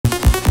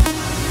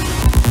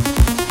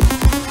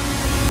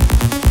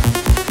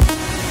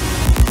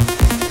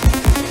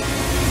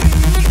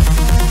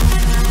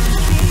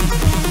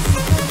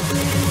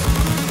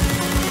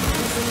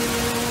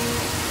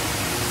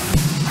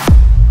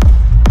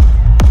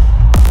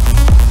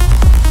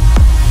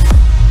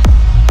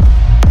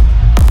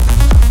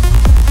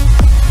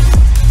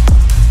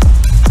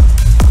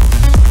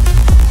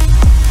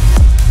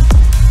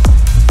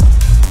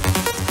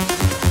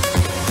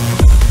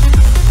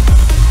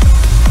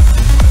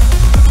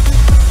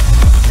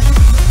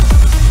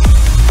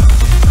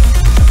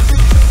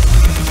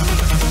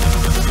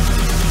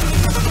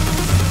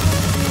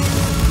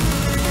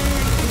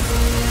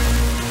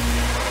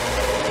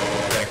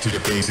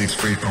basics,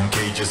 free from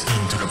cages,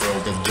 into the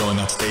world of joy,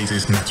 not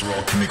stasis. Natural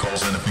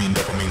chemicals, endorphin,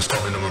 dopamine,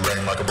 stopping in the brain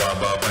like a wild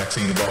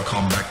vaccine.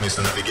 Welcome back, Mr.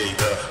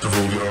 Navigator, to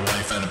rule your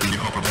life and be the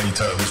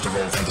operator. Who's the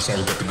role, and the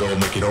soul, get the goal,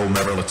 make it all,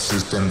 never let the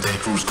system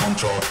take cruise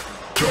control.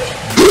 To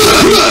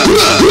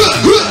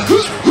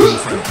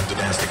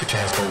dance, take a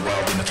chance, go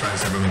wild in the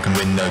trance. Everyone can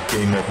win the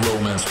game of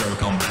romance.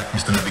 Welcome back,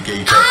 Mr.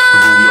 Navigator, to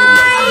rule your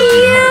life and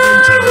be the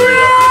motivator. Hurry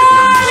it up, let it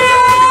go, use it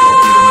up, let it go,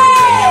 be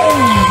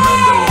the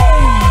commando.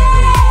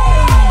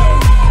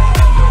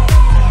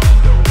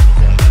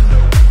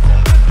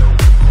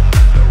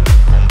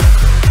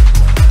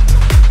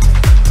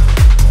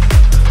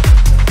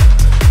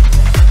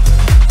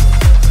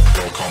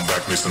 Welcome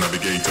back, Mr.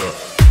 Navigator.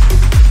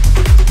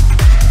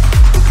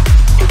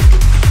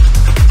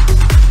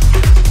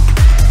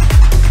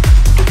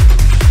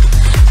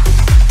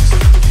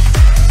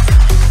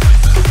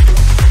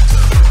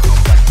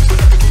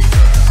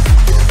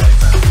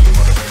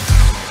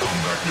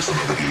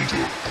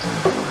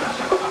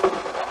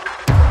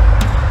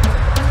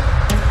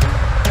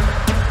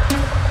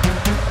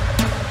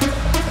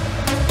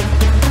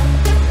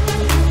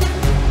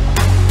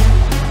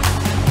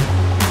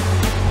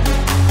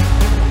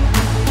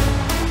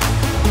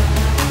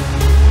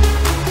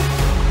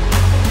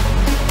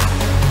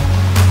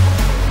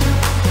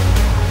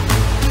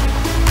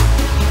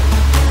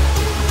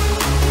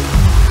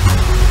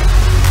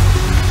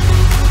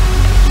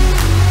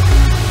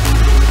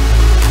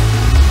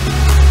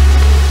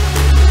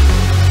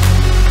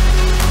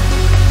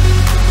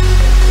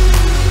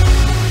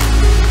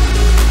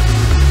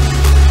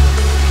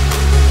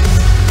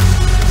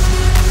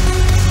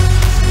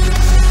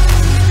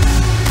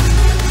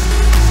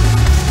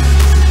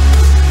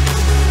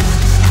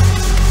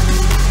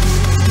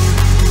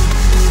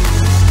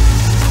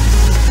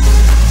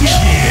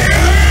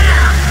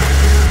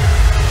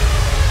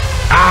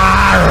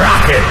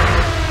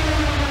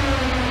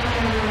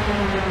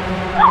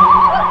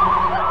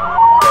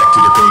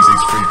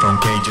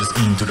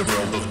 Into the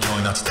world of joy,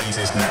 not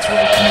stasis. Natural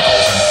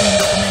chemicals and clean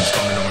dopamine,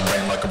 stopping in the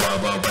brain like a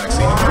wild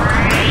vaccine.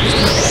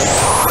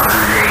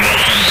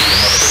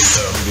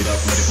 Live it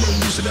up, let it flow,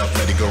 use it up,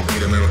 let it go, be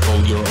the miracle,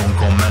 your own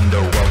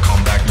commando.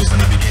 Welcome back, Mr.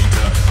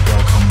 Navigator.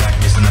 Welcome back,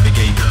 Mr.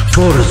 Navigator.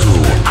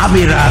 Torzu,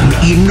 Armin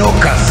i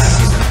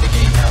Nokas.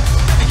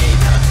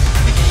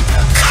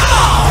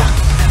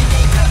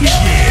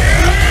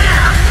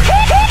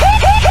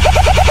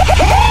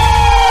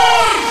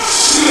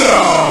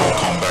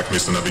 Welcome back,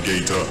 Mr.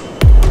 Navigator.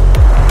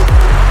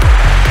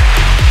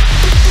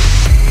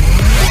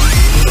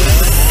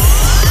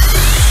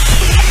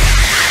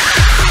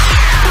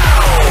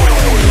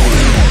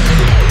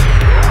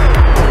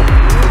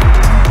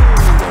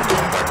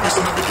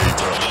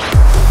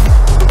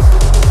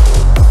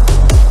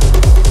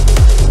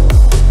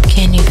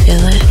 Can you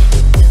feel it?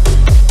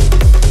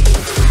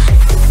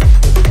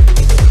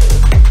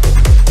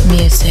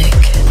 Music,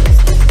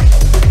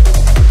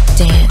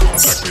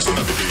 dance.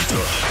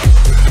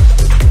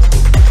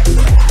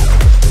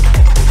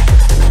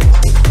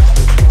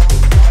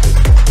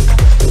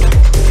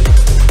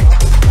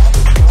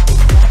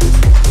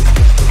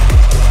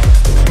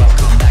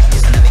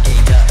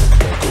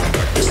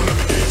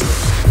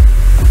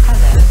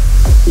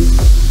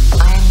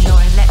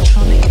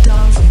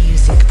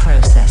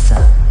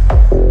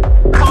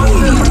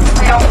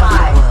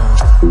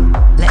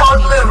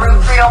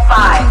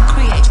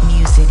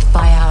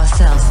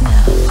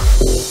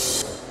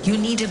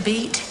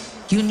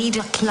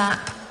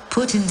 Clap,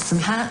 put in some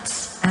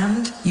hats,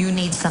 and you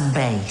need some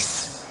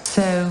bass.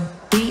 So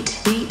beat,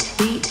 beat,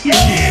 beat, beat, beat,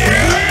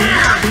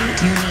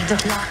 beat. You need a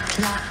clap,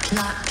 clap,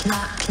 clap,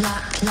 clap,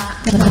 clap,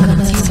 clap.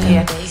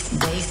 Bass,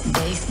 bass,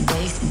 bass,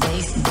 bass,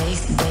 bass,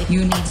 bass, bass.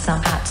 You need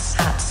some hats,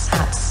 hats,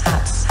 hats,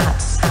 hats,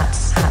 hats,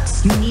 hats,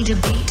 hats. You need a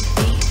beat,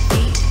 beat,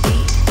 beat,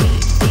 beat,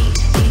 beat, beat,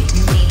 beat.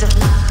 You need a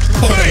clap,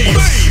 clap,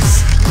 bass.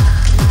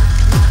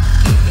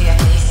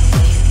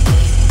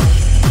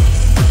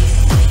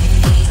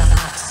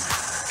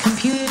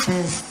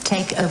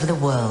 Take over the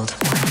world.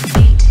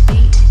 Beat,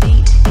 beat,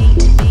 beat, beat,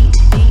 beat,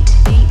 beat,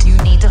 beat. You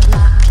need a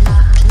clap,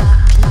 clap, clap,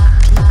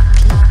 clap, clap,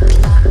 clap,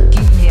 clap.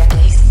 Give me a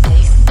bass,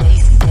 bass,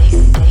 bass, bass,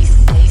 bass,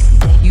 bass.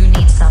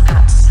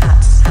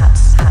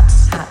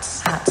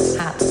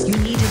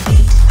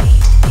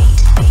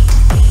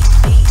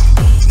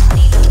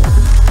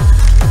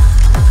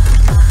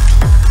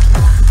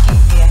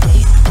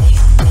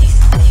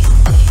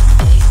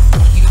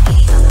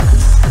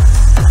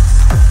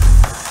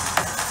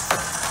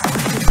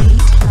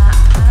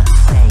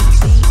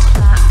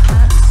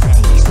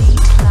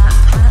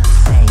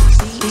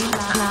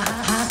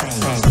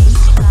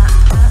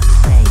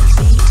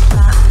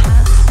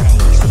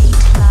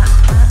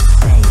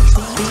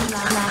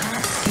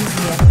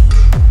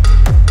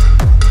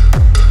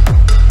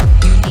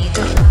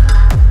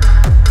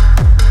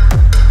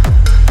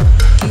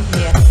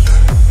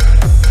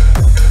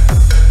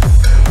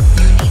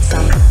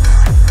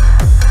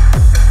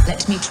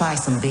 try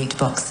some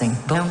beatboxing.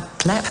 Boom,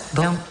 clap,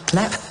 boom,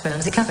 clap,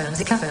 boomzika,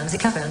 boomzika,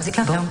 boomzika,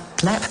 boomzika, boom,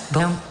 clap,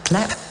 boom,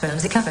 clap,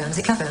 boomzika,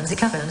 boomzika,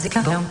 boomzika,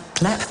 boomzika, boom,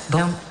 clap,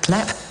 boom,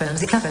 clap,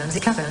 boomzika,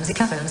 boomzika,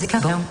 boomzika, boomzika,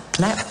 boom,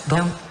 clap,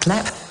 boom,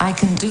 clap. I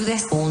can do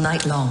this all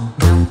night long.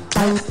 Boom,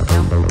 clap,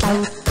 boom,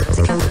 clap,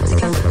 boomzika,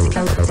 boomzika,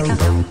 boomzika, boomzika,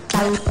 boom,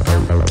 clap,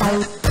 boom, clap,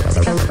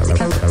 boomzika,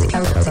 boomzika, boomzika,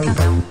 boomzika,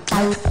 boom,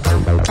 clap,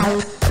 boom, clap,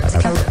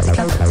 boomzika,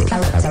 boomzika, boomzika,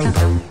 boomzika,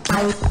 boom,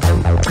 clap, boom,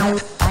 clap.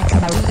 I can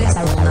do this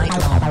all night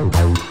long.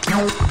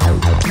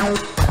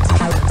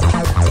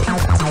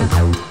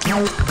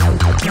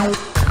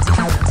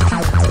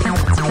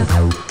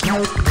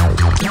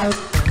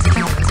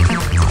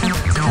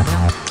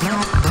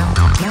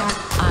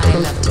 I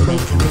love to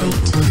make a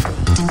beat.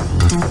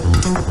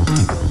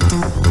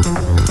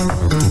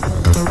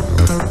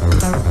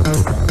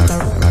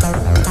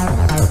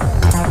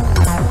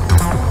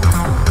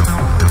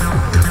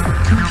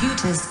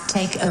 Computers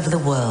take over the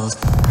world.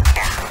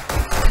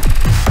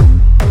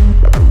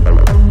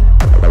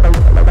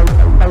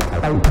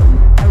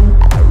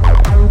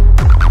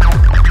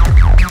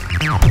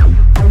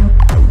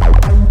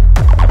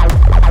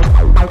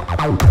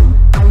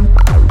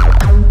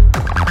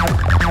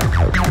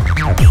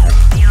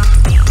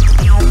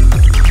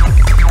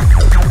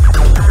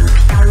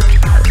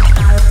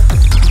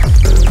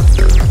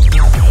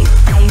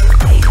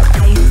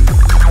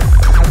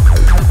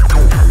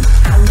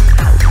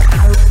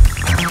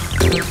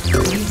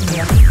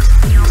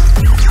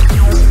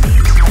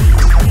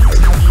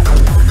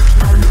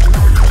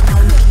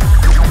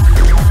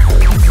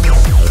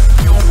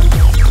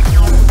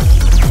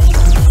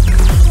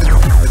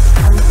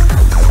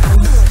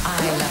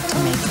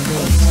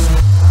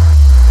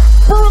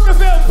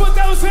 Parookaville, put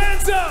those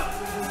hands up!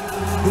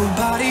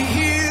 Nobody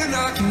here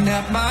knocking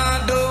at my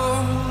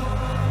door.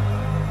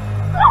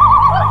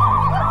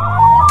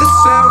 The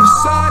sound of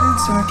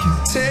silence I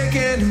can't take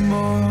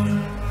anymore.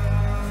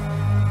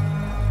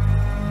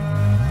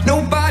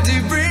 Nobody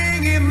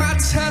ringing my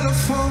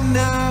telephone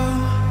now.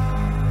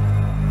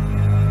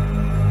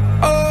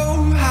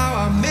 Oh, how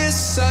I miss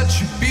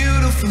such a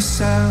beautiful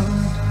sound.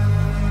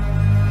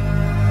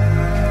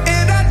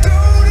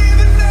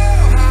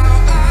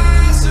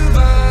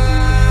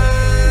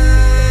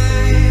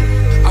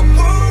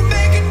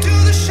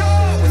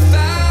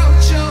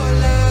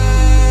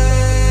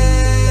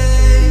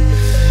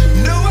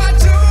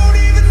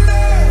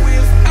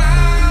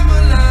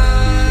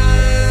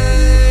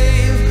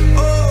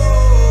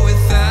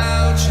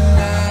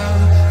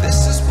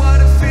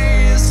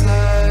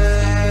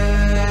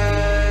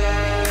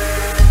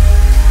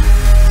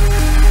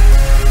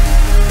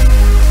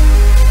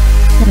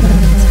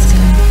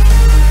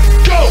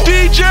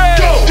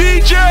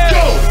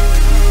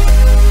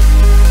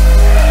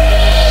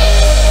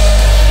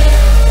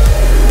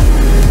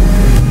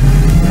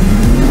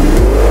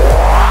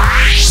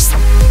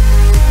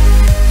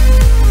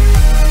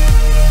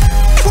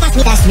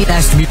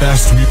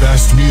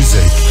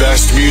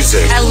 Best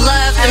music. I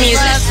love the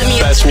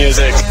music. Best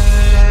music.